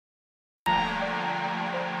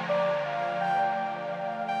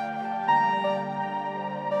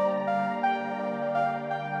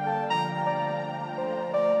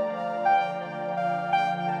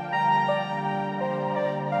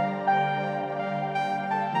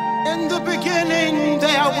In the beginning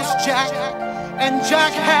there was Jack, and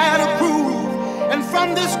Jack had a groove, and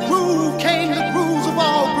from this groove came the grooves of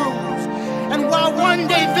all grooves. And while one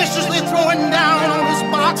day viciously throwing down on his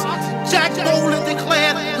box, Jack boldly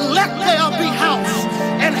declared, "Let there be house,"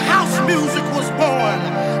 and house music was born.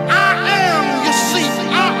 I am, you see,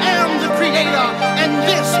 I am the creator, and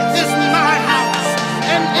this is my house.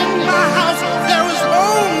 And in my house there is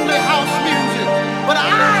only house music. But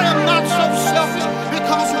I am not so selfish,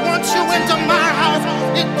 because once you enter my house,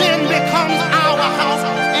 it then becomes our house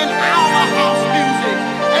and our house music.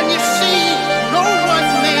 And you see, no one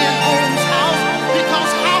man owns house,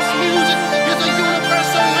 because house music is a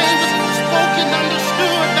universal language spoken,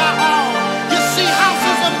 understood by all. You see, house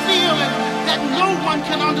is a feeling that no one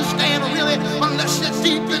can understand really unless you're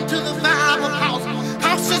deep into the vibe of house.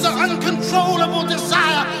 House is an uncontrollable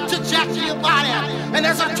desire to jack your body. And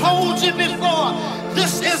as I told you before,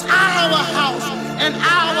 this is our house and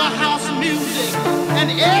our house music. And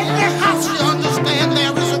every house, you understand,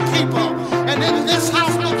 there is a keeper. And in this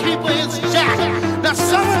house, the keeper is Jack. Now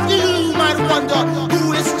some of you might wonder,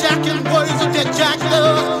 who is Jack and what is it that Jack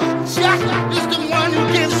does? Jack is the one who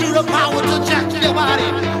gives you the power to jack your body.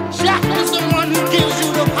 Jack is the one who gives you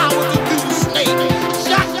the power to do the snake.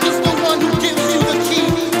 Jack is the one who gives you the key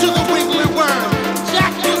to the wiggly worm.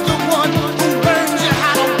 Jack is the one who learns you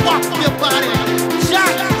how to walk your body.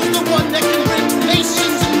 Jack is the one that can bring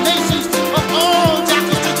nations and nations of all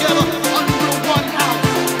jackals together under one house.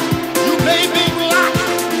 You may be black,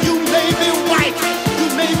 you may be white, you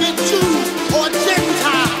may be Jew or Gentile.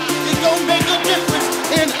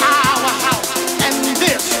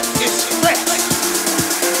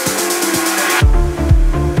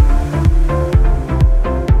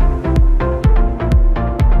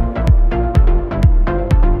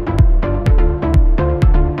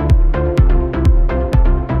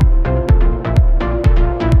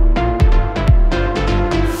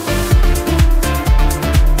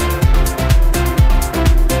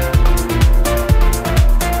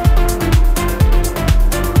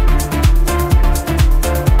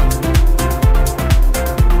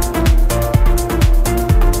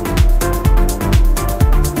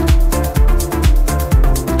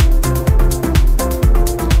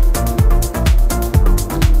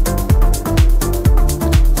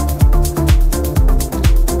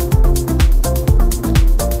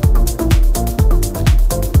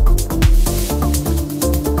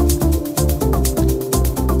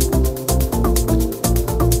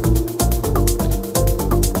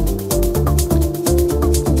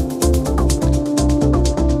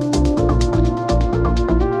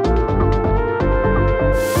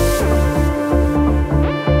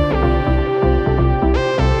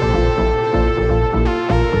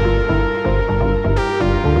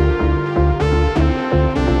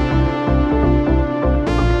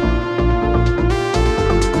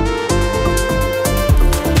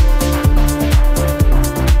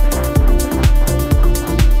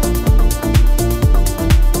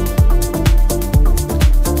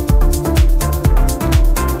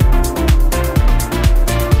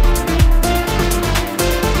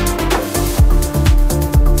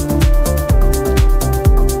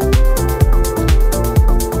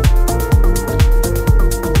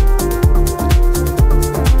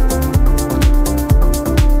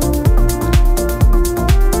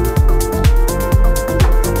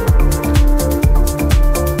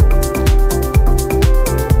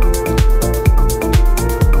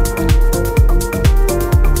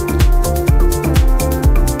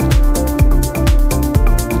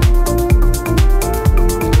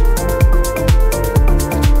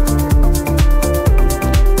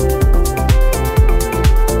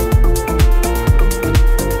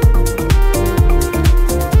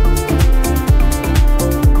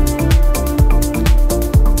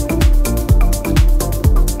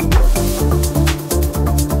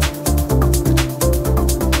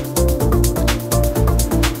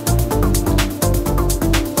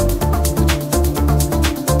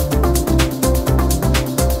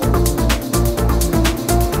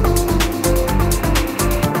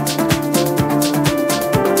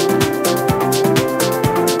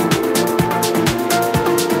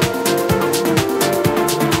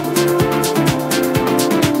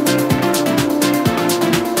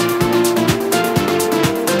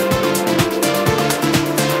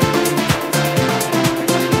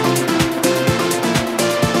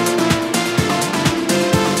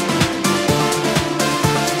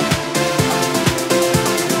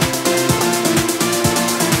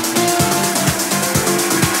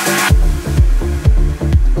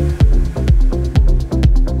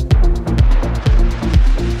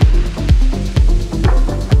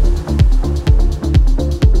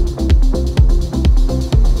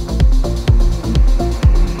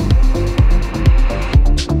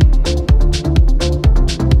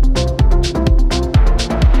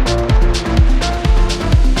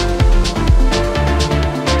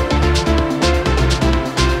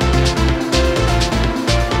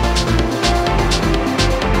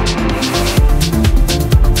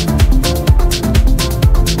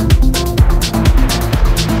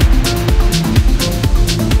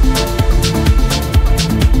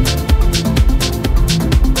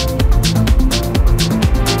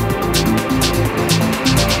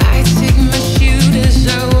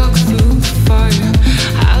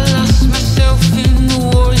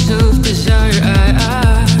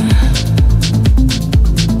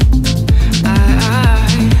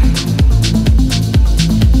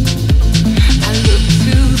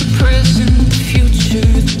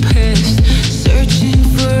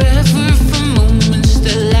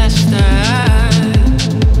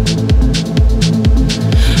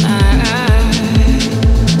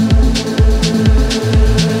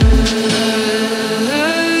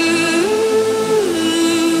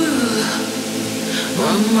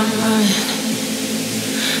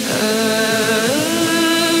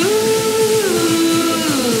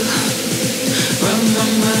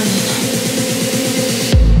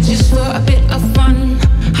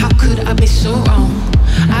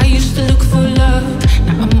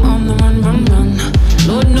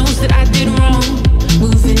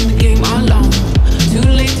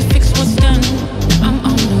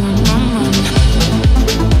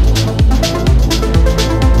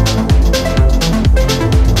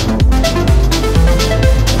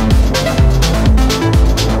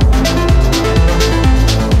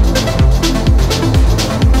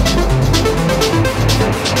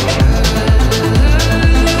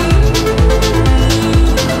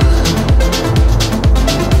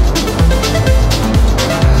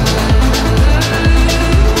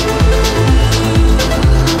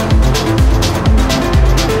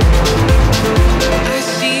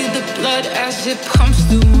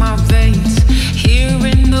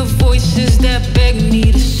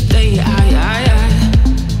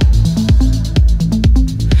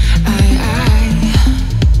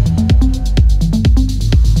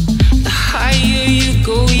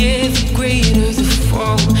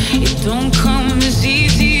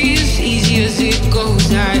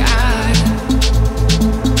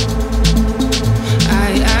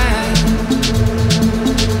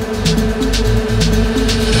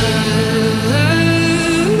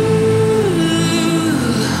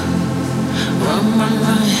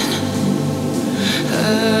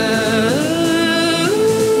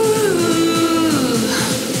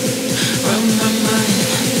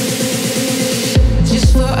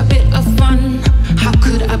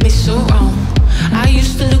 so wrong. I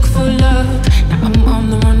used to look for love, now I'm on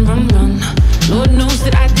the run, run,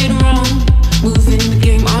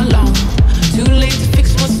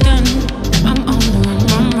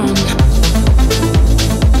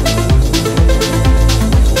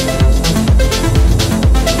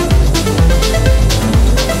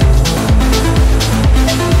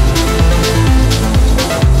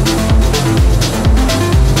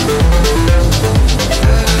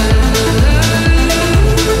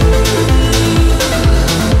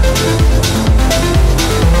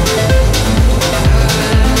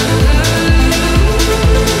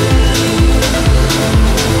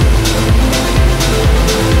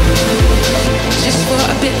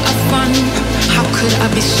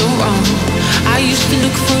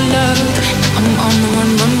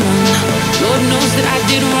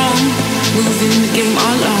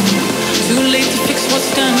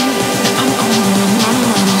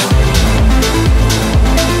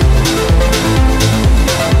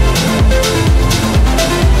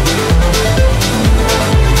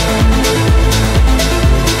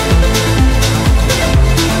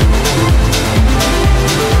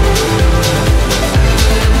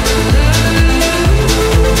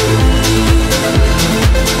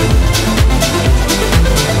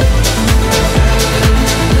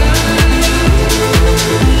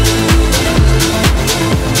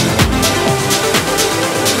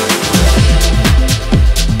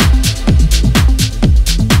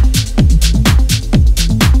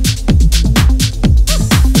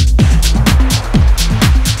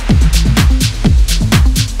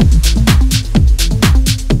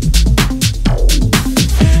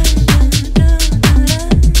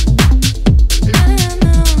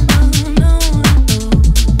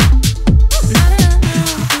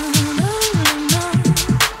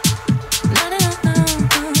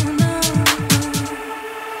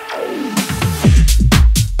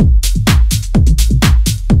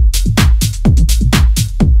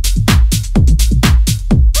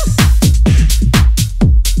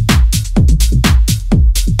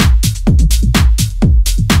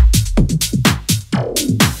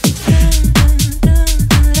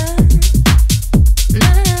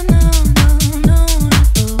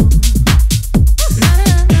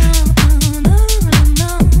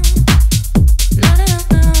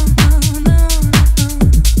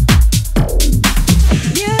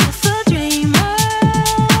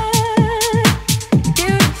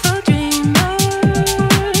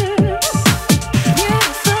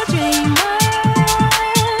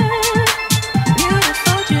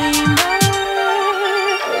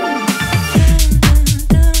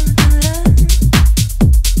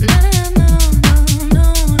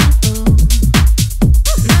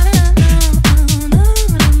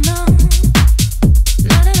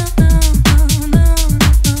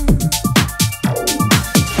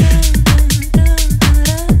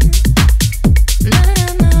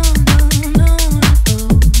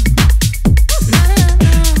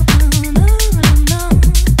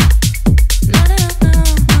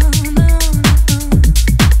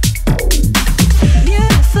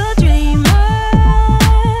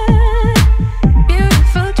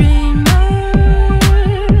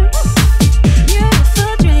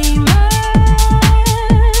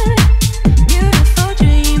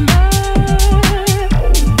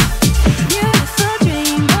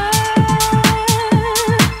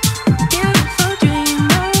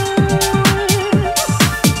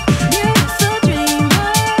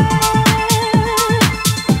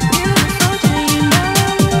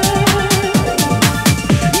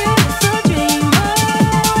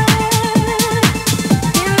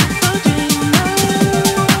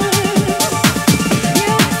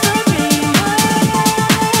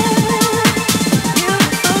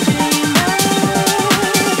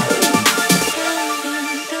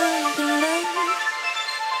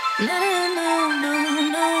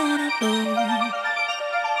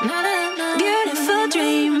 Beautiful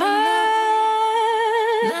dreamer,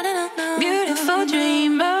 beautiful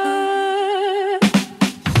dreamer.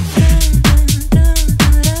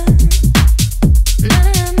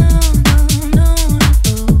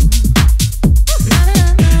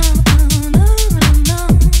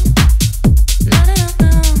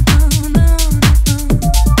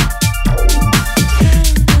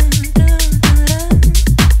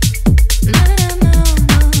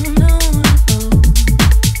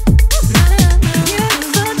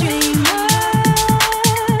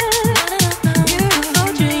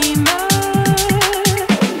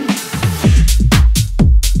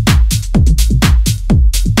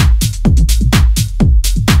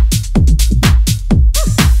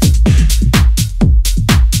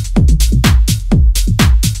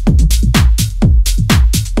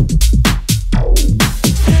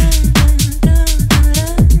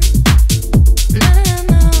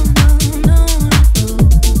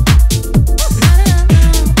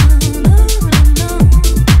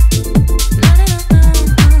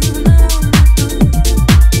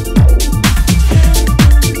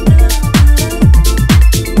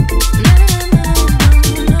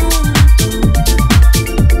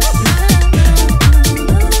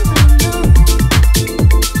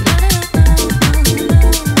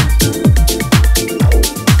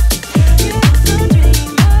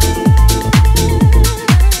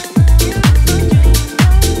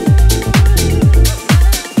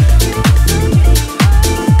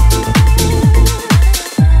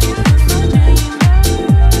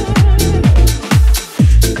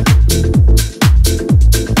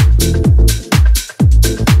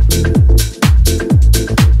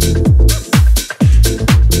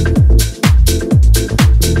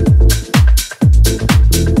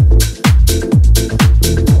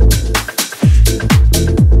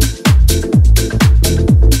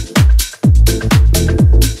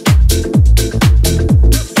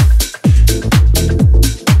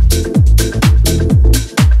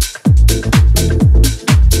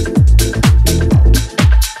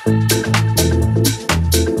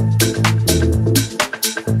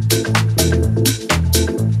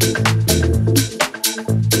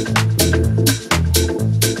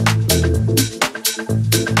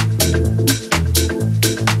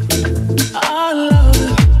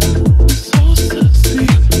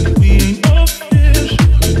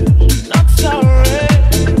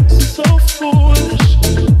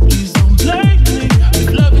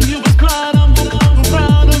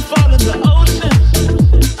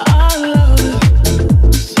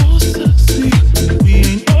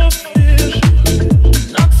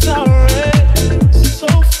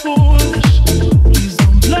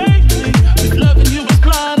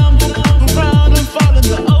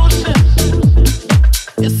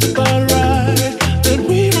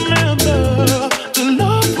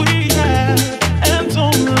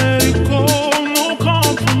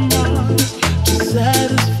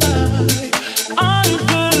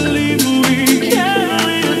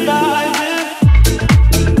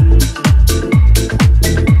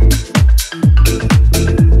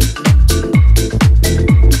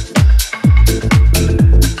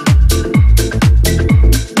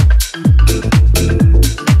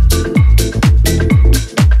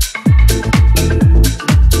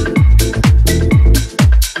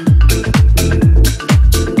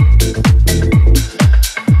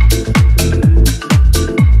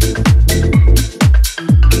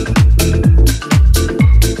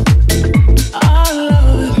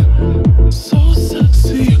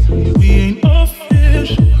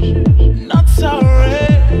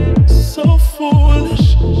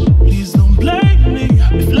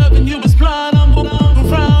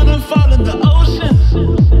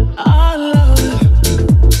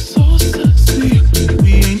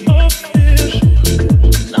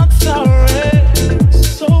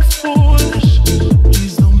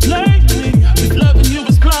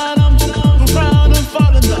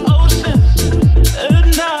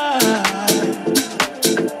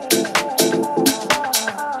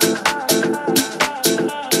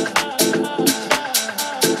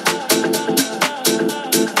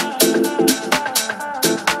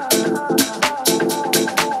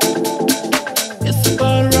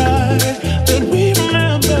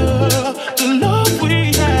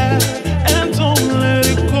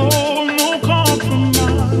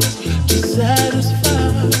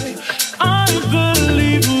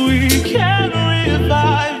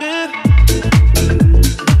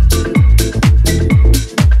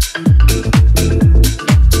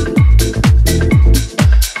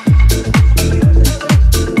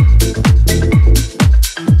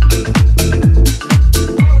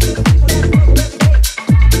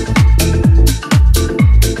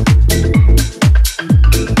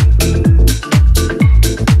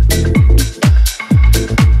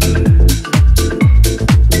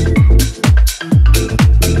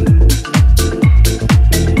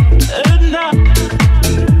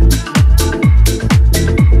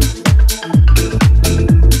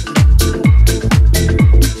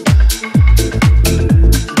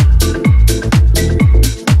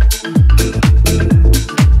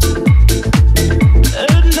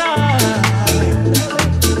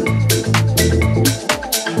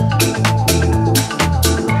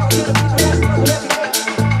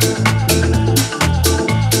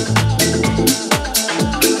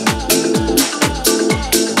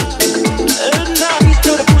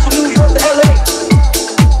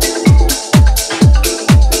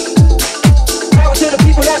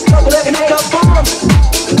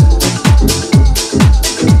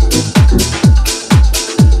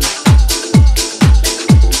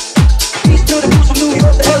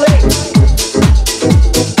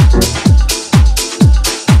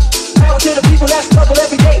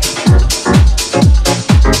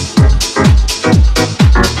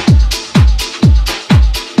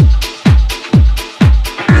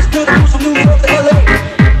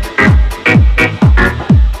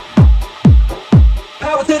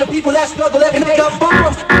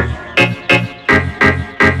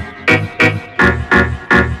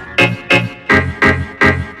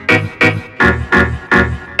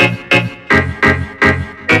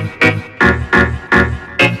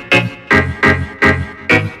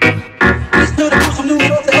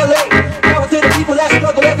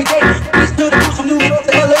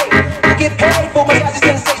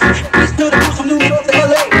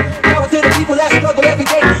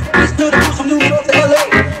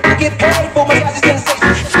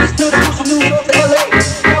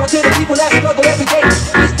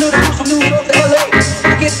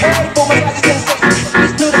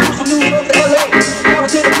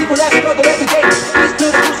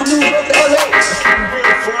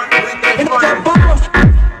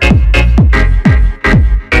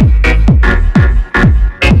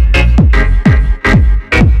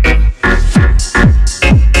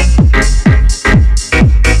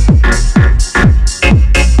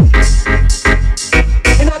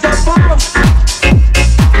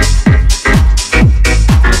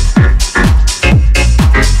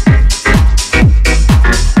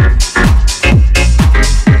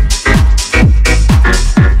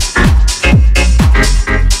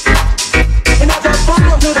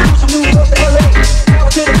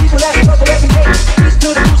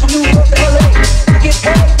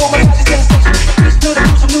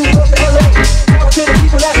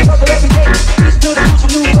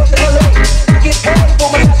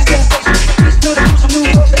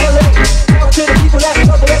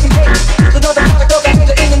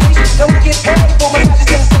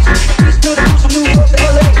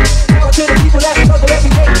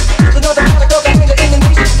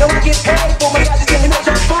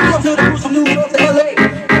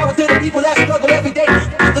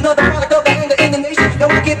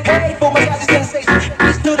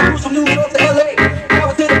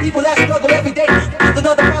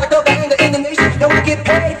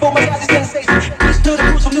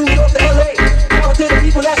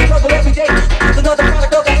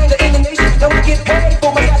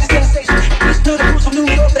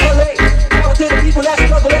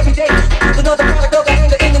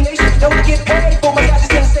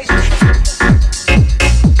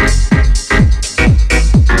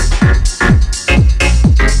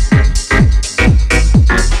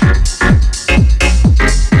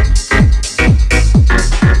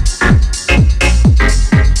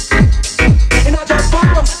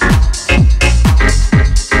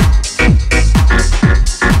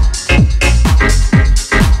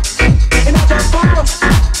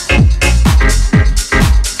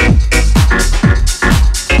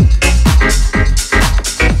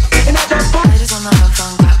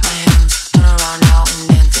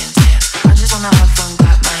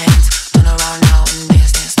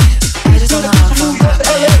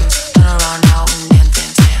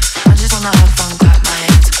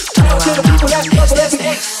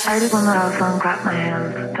 wanna have fun, clap my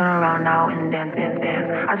hands, turn around now and dance, dance,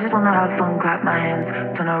 dance. I just wanna have fun, clap my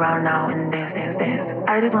hands, turn around now and dance, dance, dance.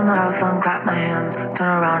 I just wanna have fun, clap my hands, turn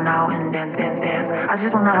around now and dance, dance, dance. I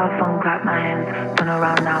just wanna have fun, clap my hands, turn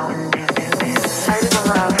around now and dance, dance, dance. I just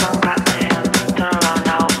wanna have fun, clap my hands, turn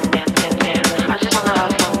around now and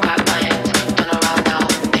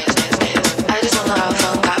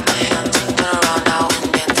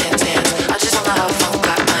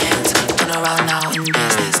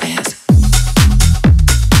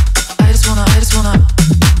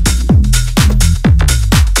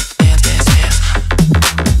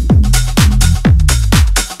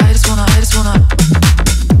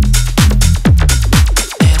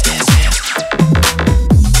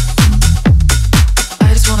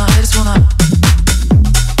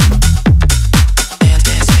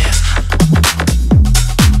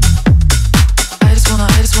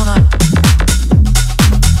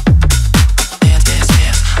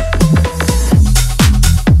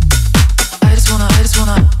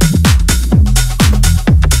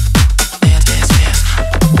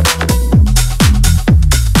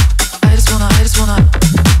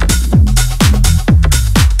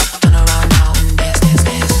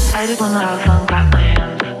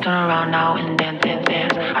dance, dance, dance.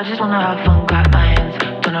 I just wanna have fun, clap my hands,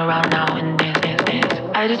 turn around now and dance, dance, dance.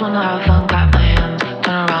 I just wanna have fun, clap my hands,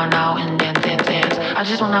 turn around now and dance, dance, dance. I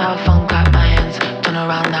just wanna have fun, clap my hands, turn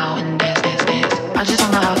around now and dance, dance, dance. I just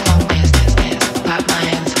wanna dance, dance, dance.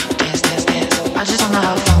 I just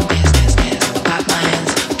wanna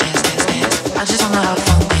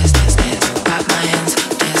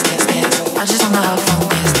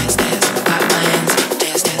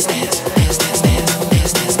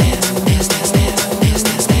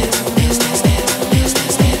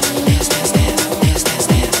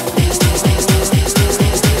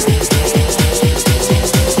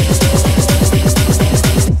dance, dance,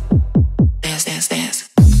 dance. Dance, dance,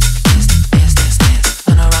 dance.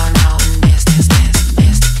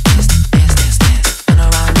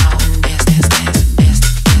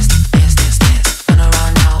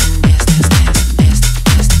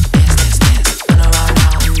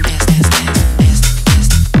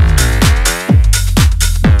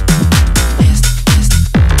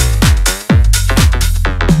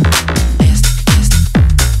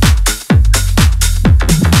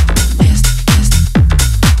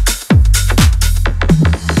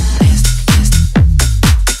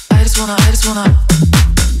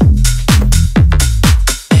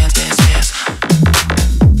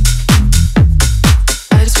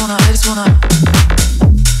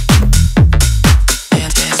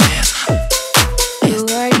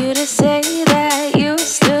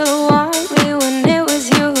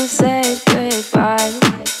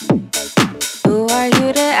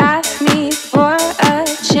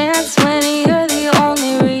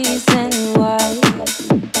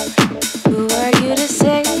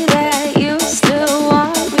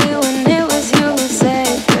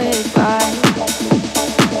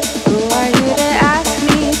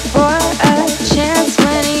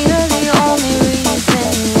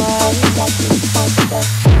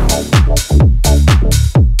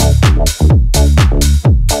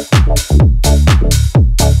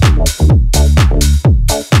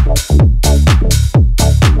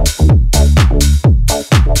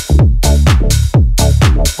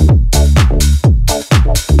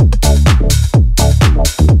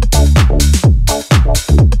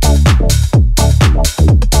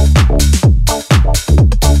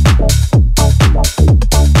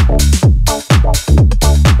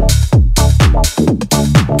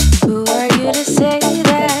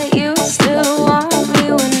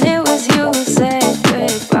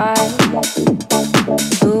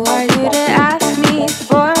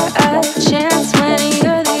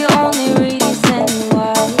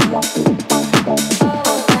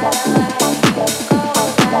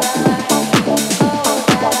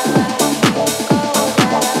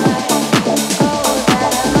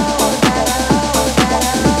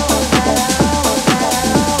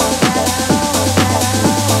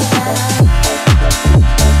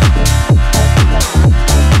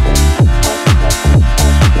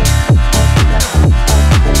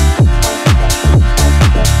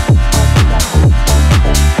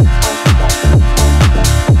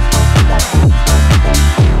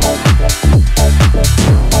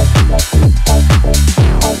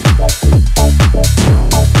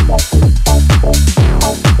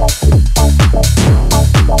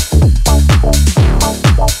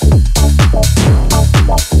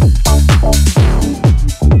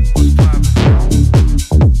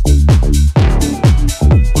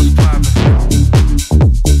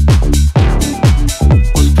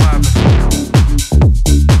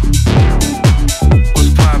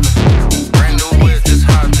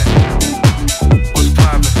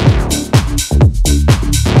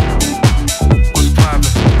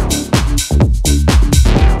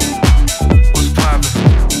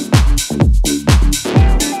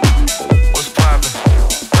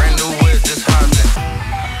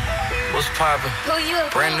 poppin'?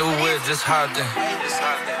 Brand new whip, just hopped in.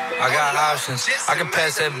 I got options, I can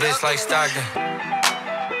pass that bitch like Stockton.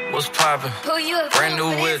 What's poppin'? Brand new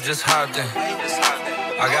whip, just hopped in.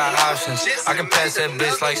 I got options, I can pass that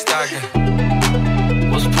bitch like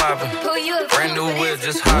Stockton. What's poppin'? Brand new whip,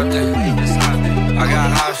 just hopped in. I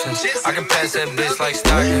got options, I can pass that bitch like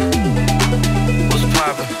Stockton. What's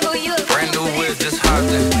poppin'? Brand new whip, just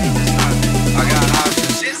hopped in. I got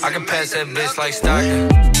options, I can pass that bitch like Stockton.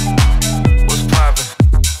 What's poppin'?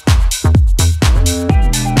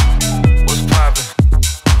 What's poppin'?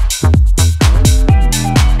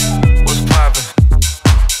 What's poppin'?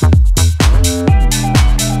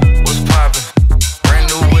 What's poppin'? Brand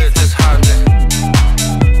new whip, just hopped in.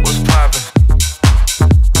 What's poppin'?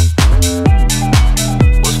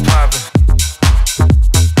 What's poppin'?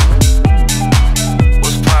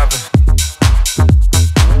 What's poppin'?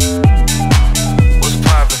 What's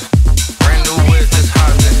poppin'? Brand new whip, just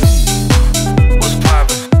hopped in. What's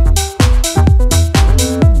poppin'? What's poppin'?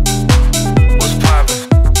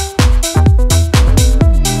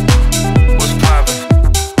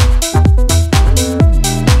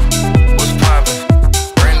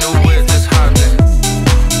 What's poppin'?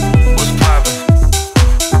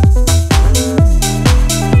 What's poppin'? Brand new whip, just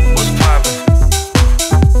hopped in. What's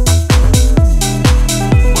poppin'? What's poppin'?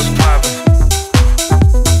 What's poppin'?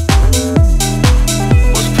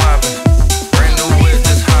 What's poppin'? Brand new whip,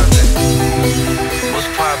 just hopped in. What's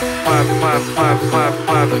poppin'? Poppin', poppin', poppin', poppin',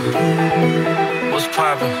 poppin'. What's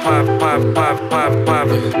poppin'? Poppin', poppin', poppin', poppin',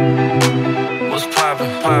 poppin'. What's poppin'?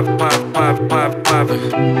 Poppin', poppin', poppin', poppin', poppin'.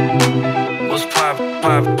 What's poppin'?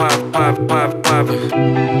 Poppin', poppin', poppin', poppin', poppin'.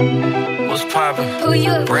 What's poppin'?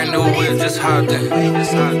 Brand new whip, just hopped in.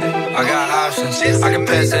 I got options, I can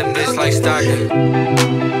pass that bitch like Stockton.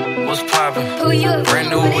 What's poppin'? Brand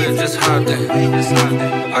new whip, just hopped in.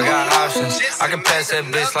 I got options, I can pass that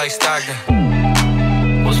bitch like Stockton.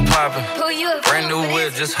 What's poppin'? Brand new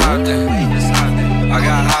whip, just hopped in. I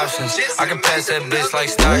got options, I can pass that bitch like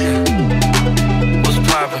Stockton. What's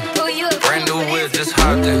poppin'? Brand new whip, just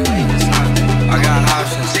hopped in. I got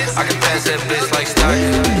options, I can pass that bitch like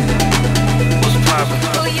Stockton. What's poppin'?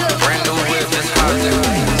 Brand new whip, just hopped in.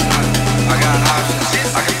 I got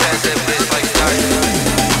options, I can pass that bitch like Stockton.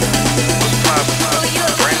 What's poppin'?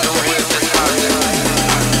 Brand new whip, just hopped in.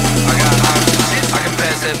 I got options, I can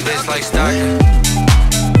pass that bitch like Stockton.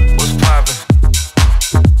 What's poppin'?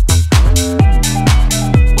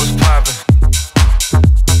 What's poppin'?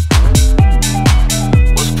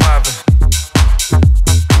 What's poppin'?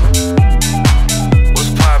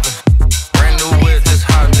 What's poppin'? Brand new whip, just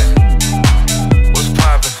hopped in. What's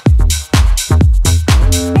poppin'?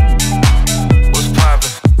 What's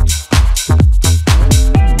poppin'?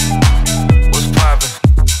 What's poppin'?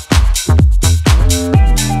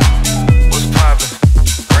 What's poppin'?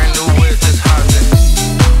 Brand new whip, just hopped in.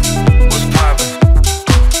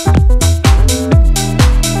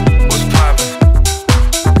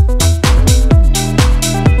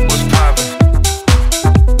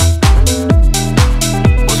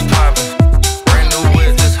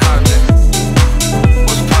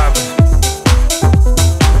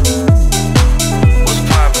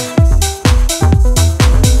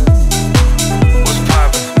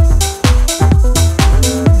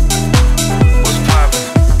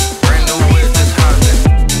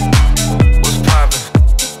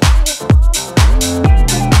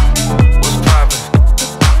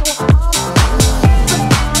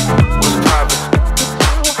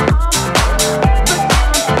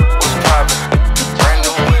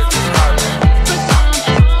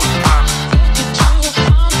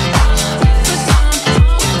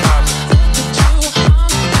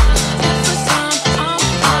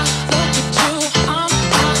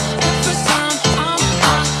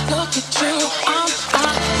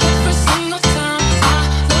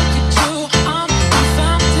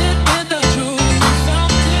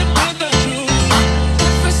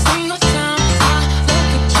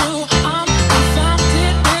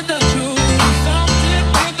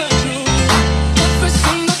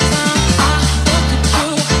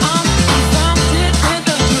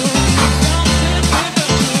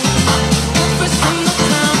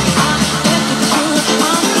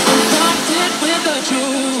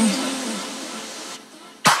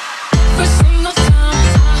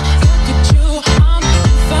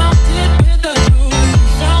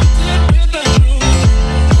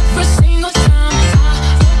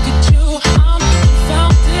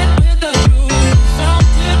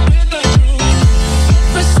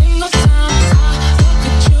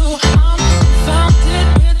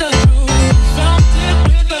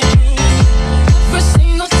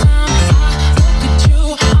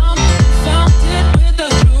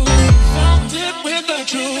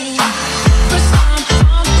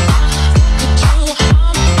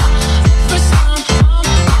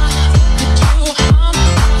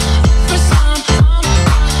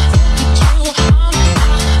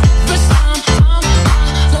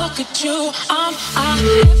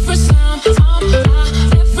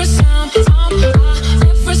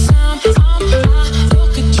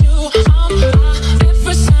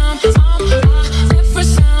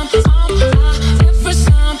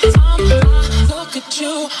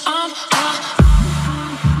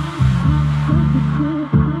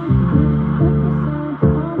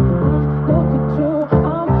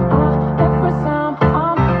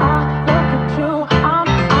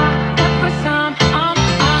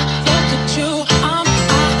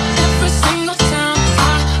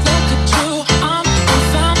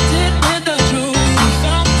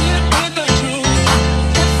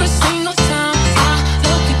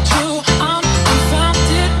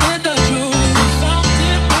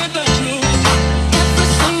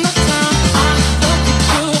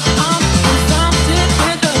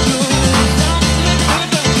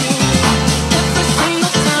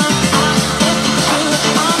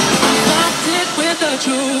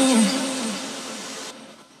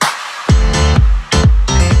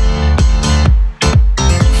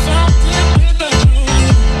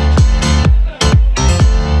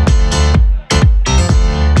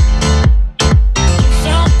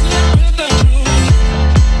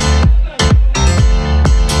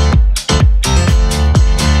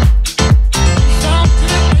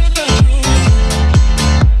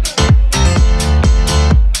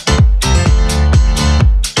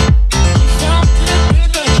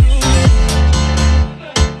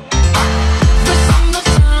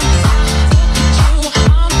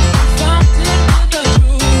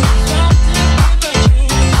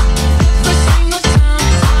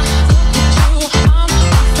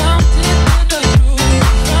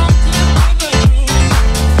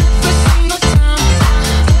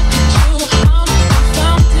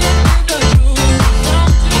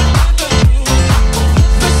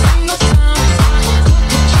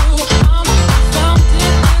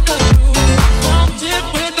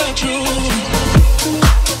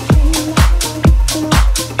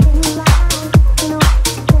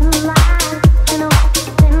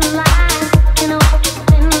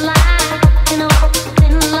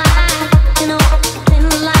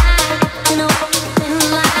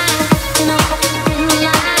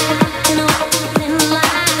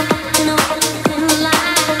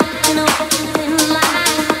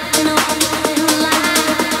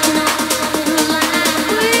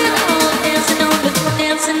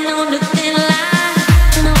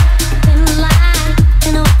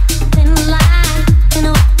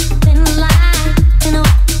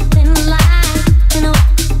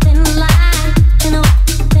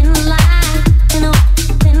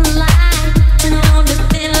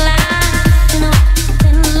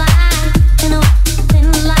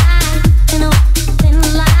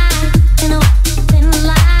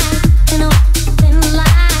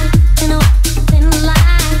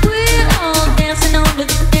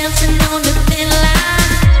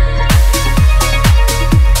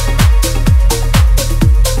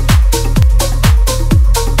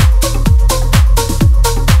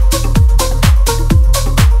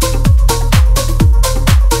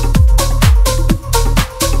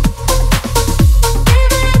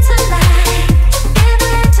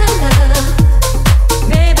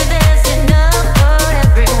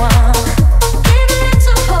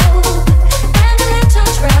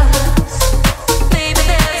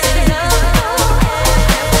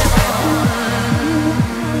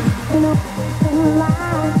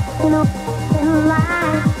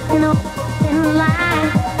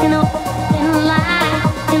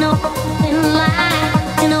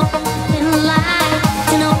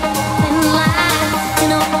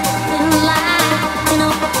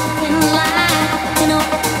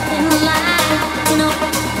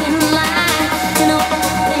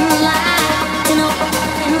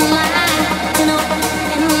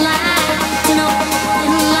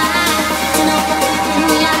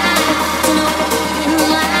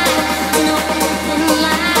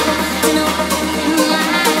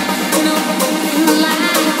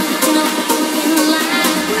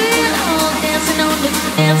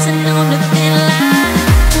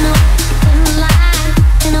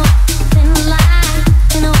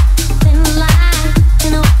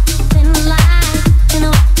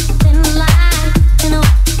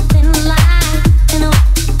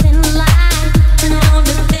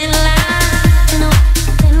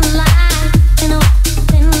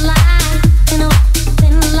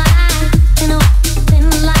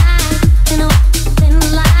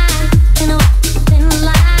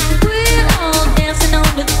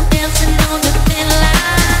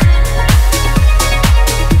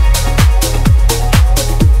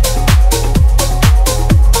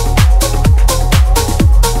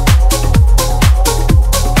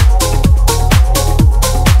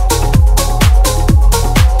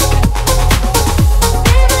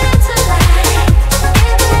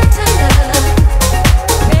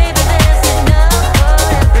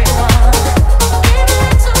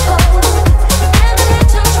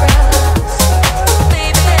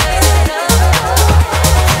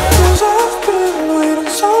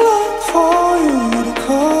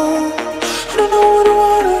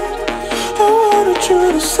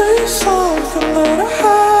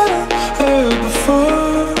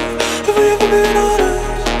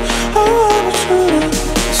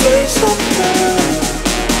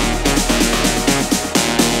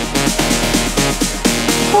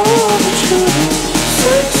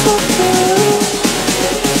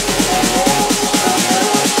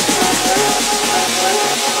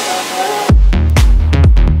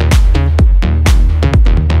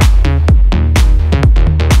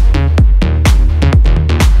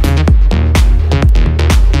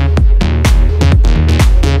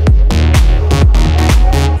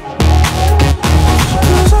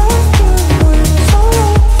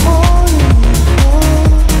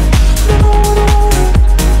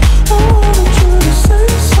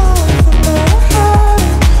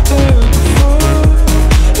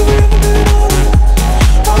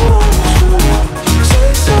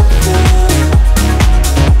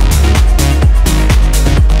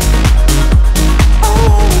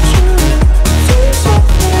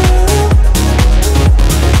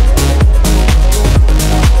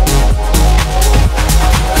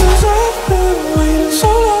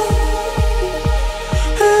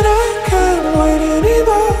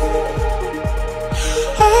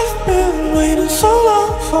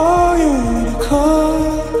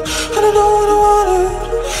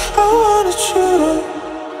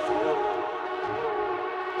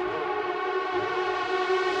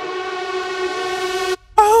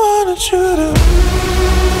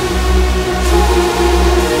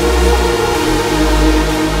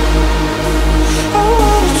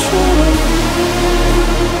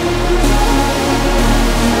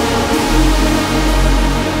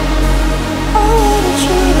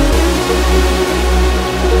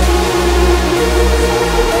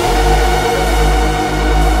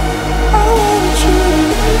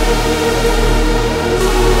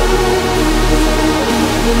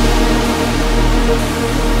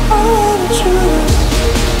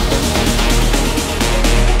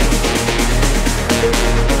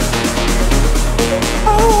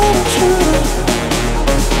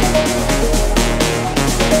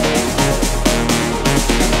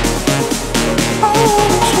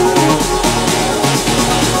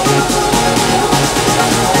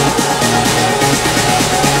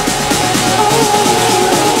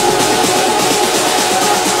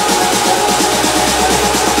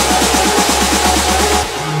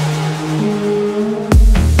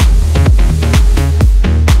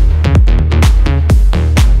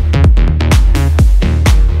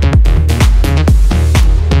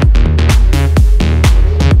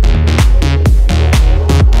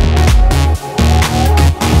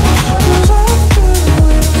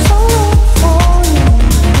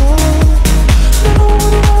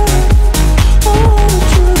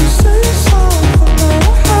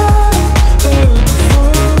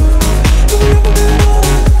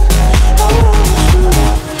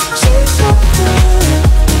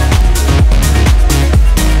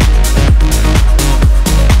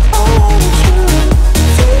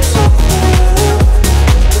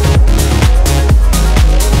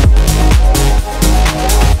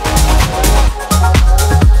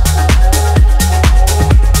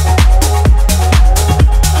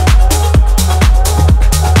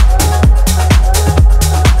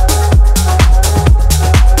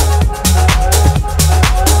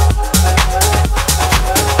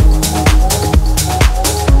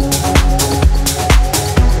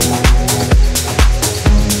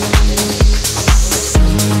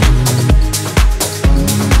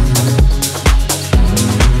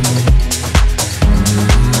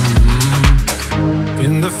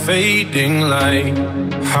 fading light,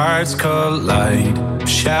 hearts collide,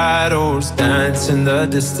 shadows dance in the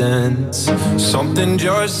distance. Something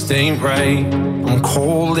just ain't right, I'm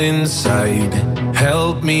cold inside.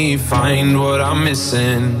 Help me find what I'm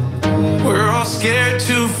missing. We're all scared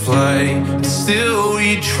to fly, still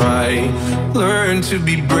we try. Learn to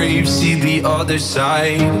be brave, see the other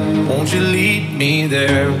side. Won't you lead me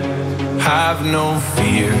there? Have no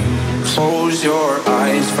fear. Close your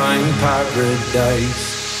eyes, find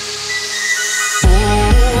paradise. Oh,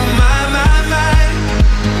 my.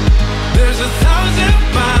 There's 1,000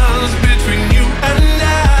 miles between you and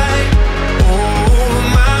I. Oh,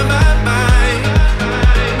 my.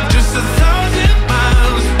 Just 1,000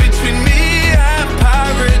 miles between me and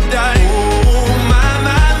paradise. Oh, my.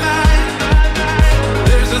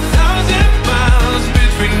 There's 1,000 miles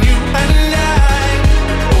between you and I.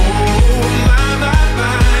 Oh, my.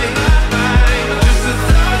 Just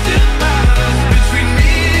 1,000 miles between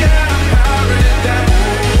me and paradise.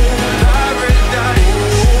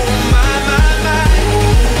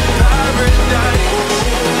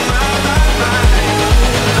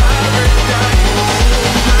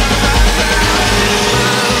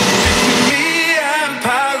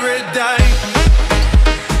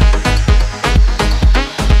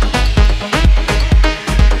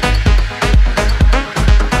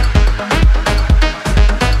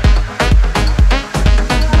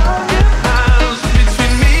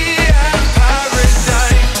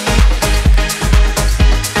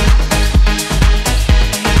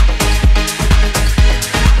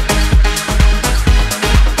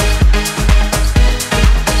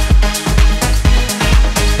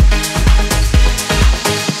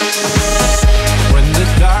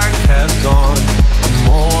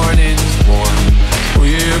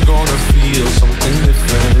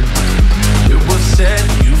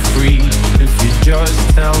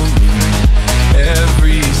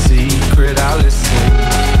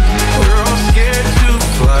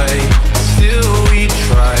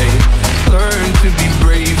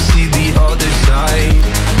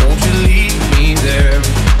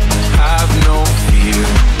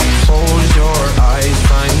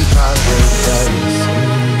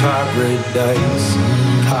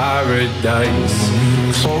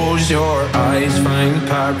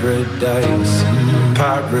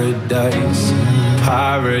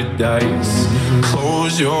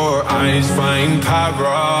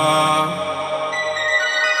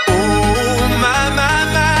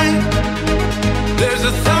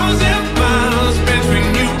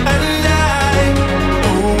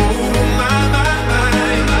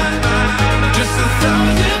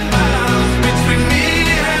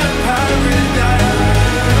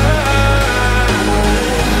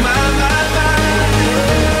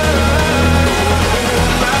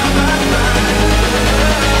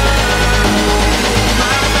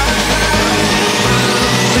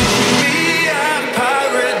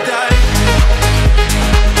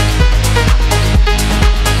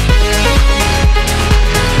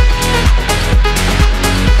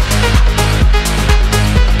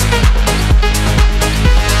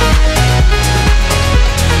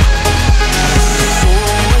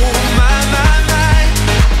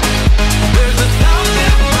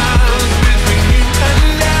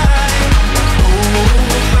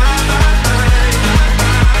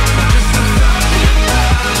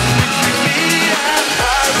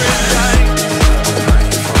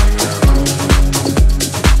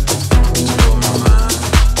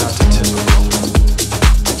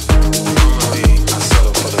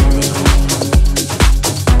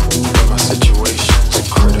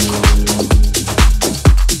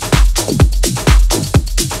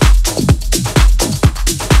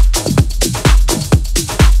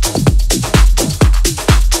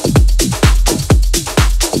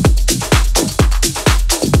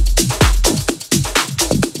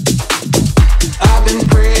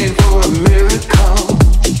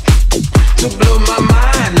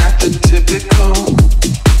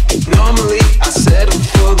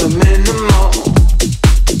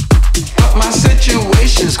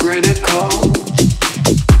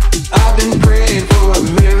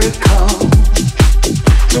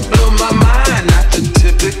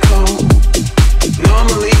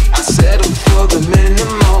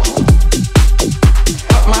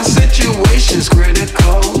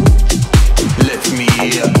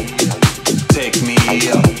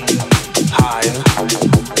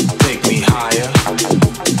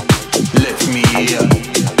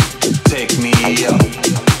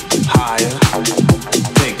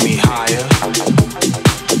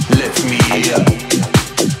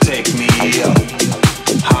 Take me up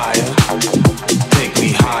higher, take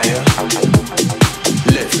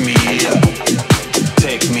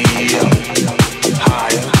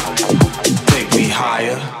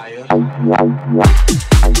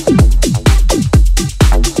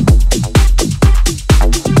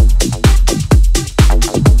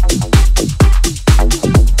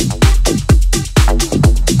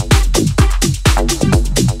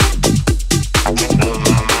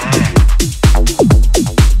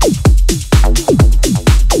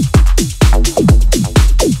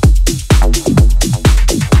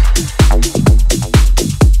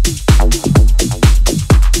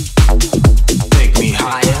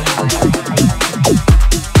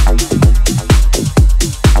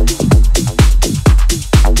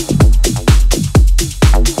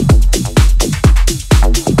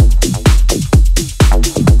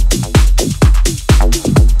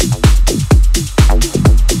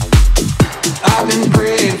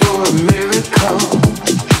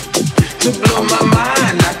to blow my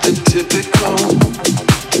mind, not the typical.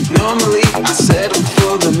 Normally I settle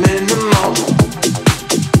for the minimum,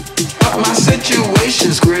 but my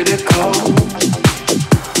situation's critical.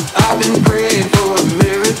 I've been praying for a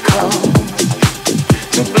miracle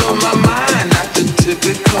to blow my mind, not the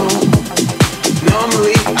typical.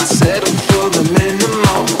 Normally I settle for the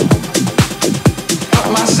minimum, but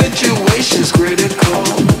my situation's critical.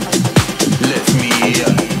 Lift me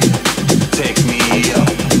up, take me up,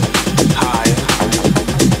 higher,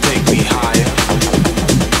 take me higher.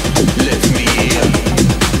 Lift me up,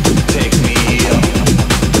 take me up,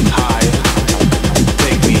 higher,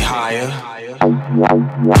 take me higher.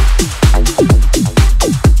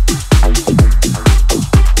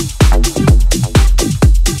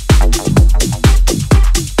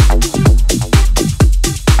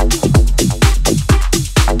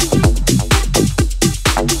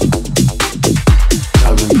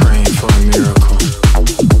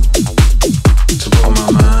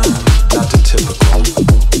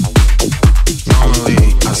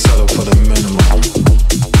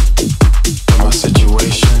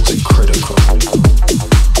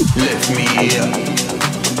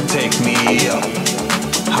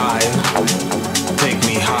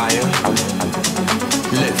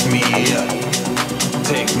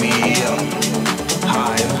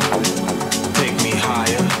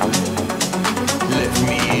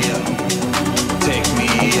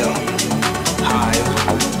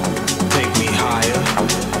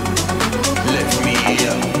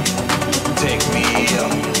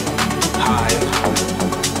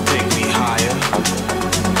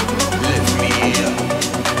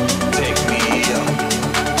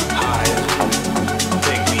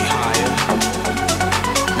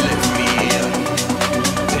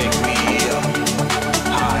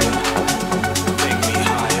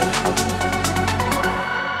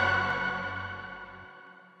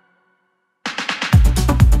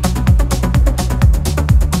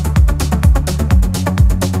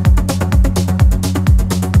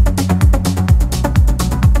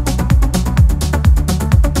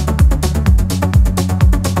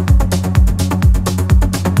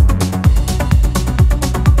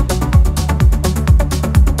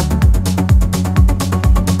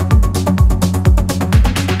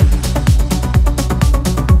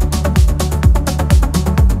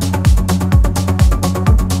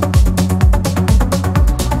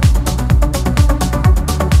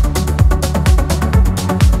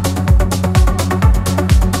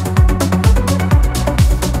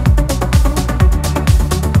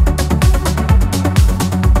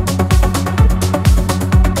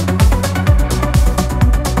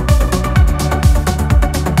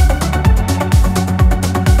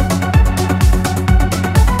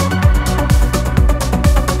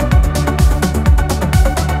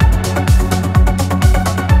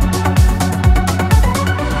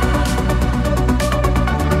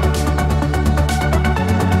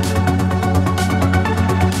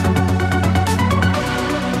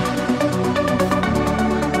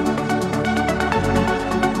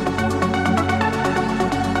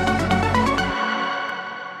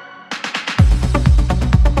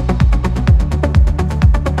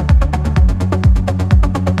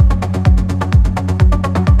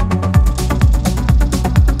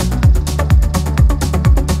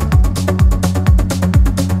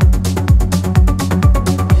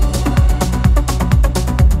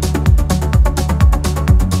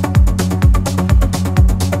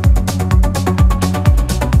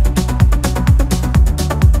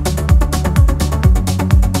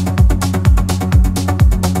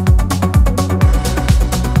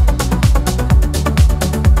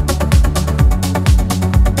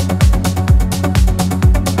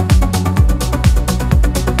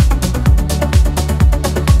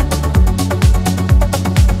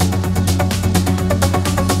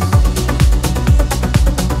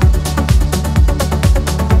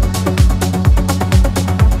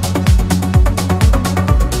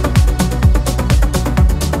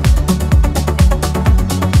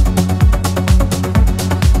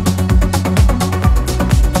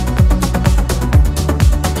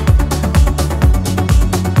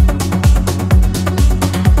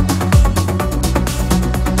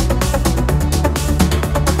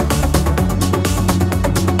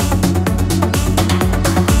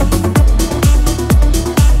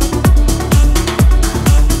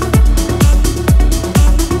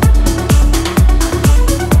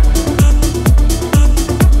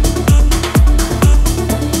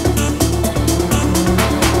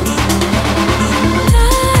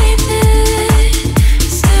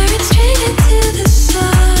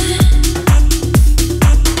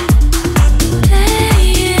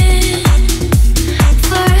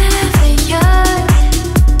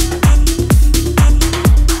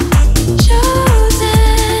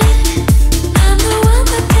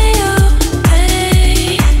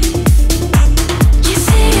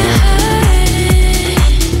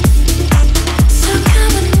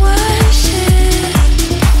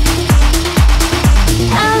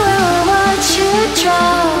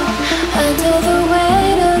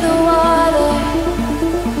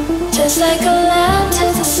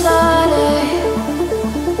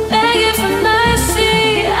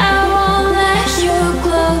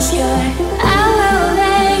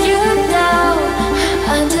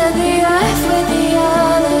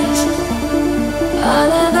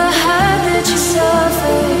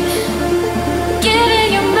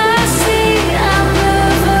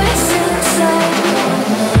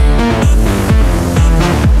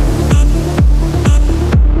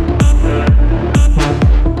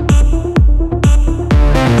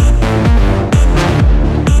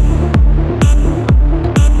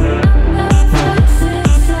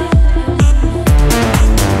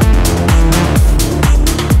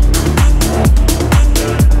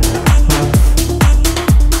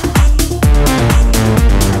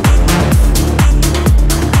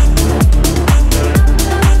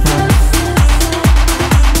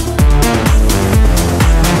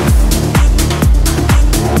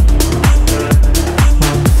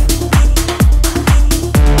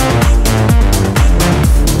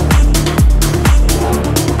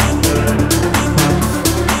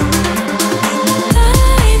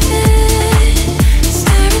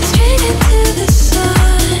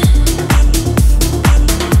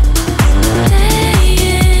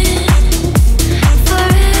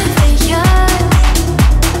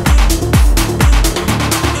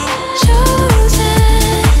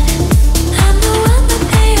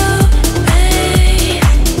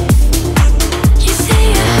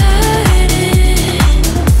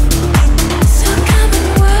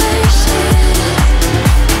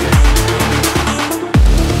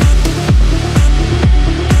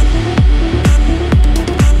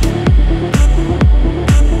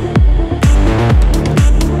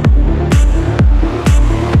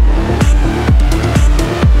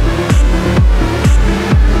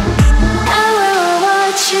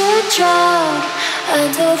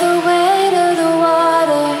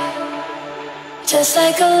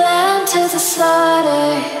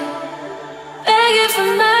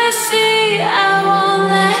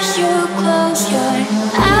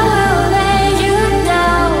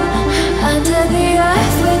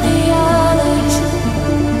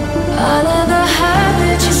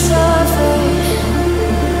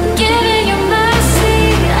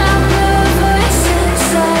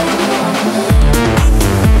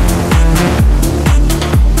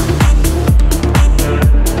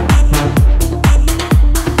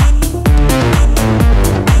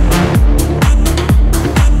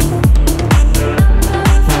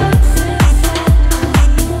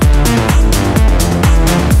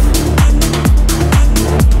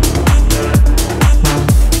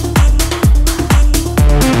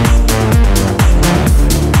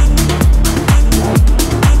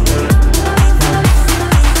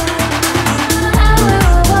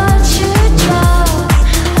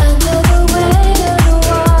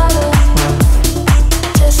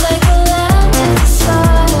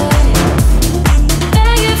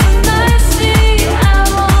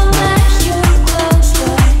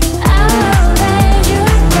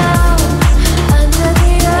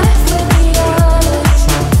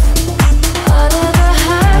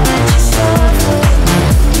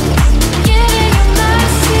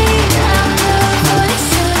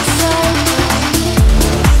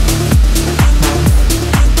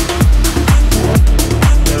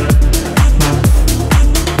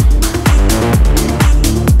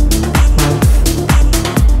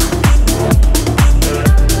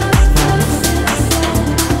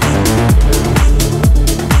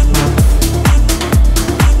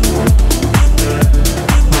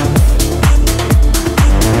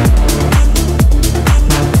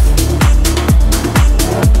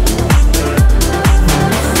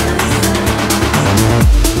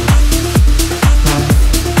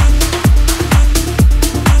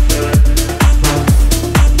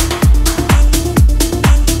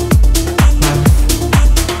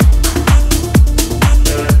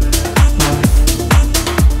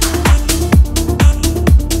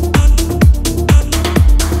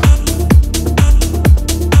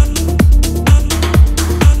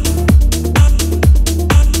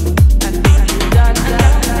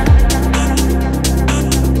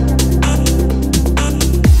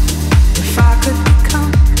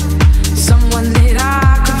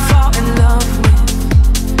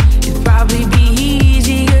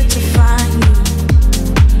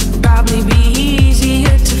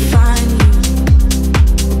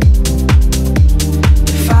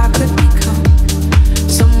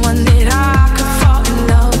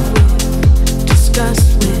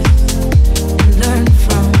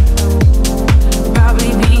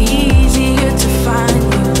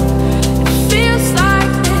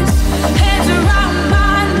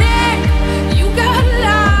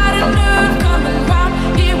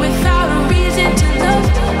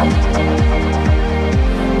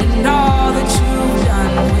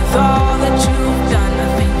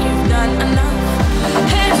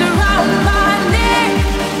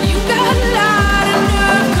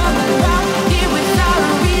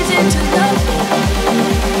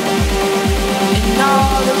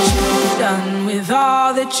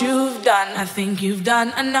 that you've done. I think you've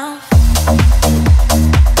done enough.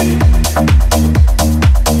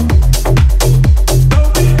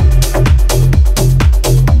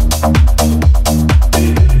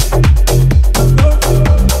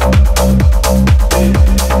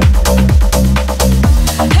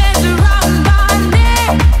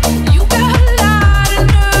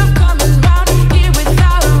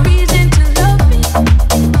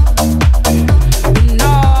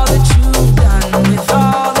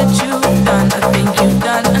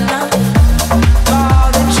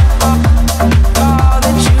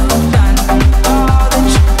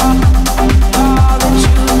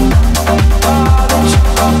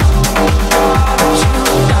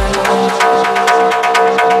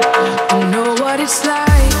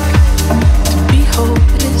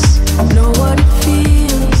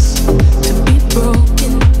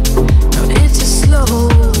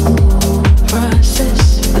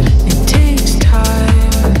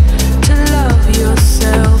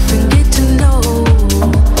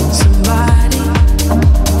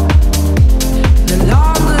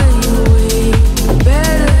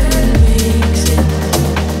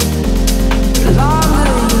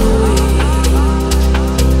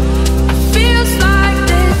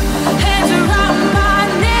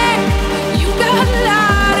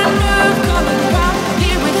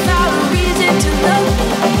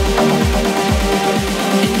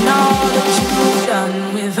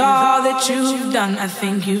 I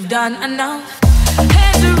think you've done enough.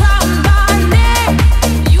 Hands around my neck.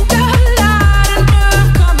 You got a lot of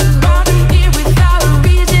nerve coming round here without a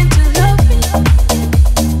reason to love me.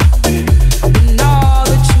 And all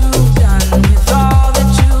that you've done,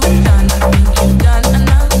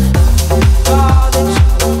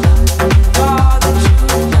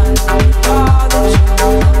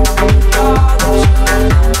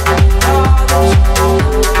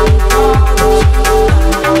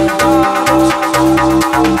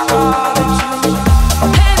 all that you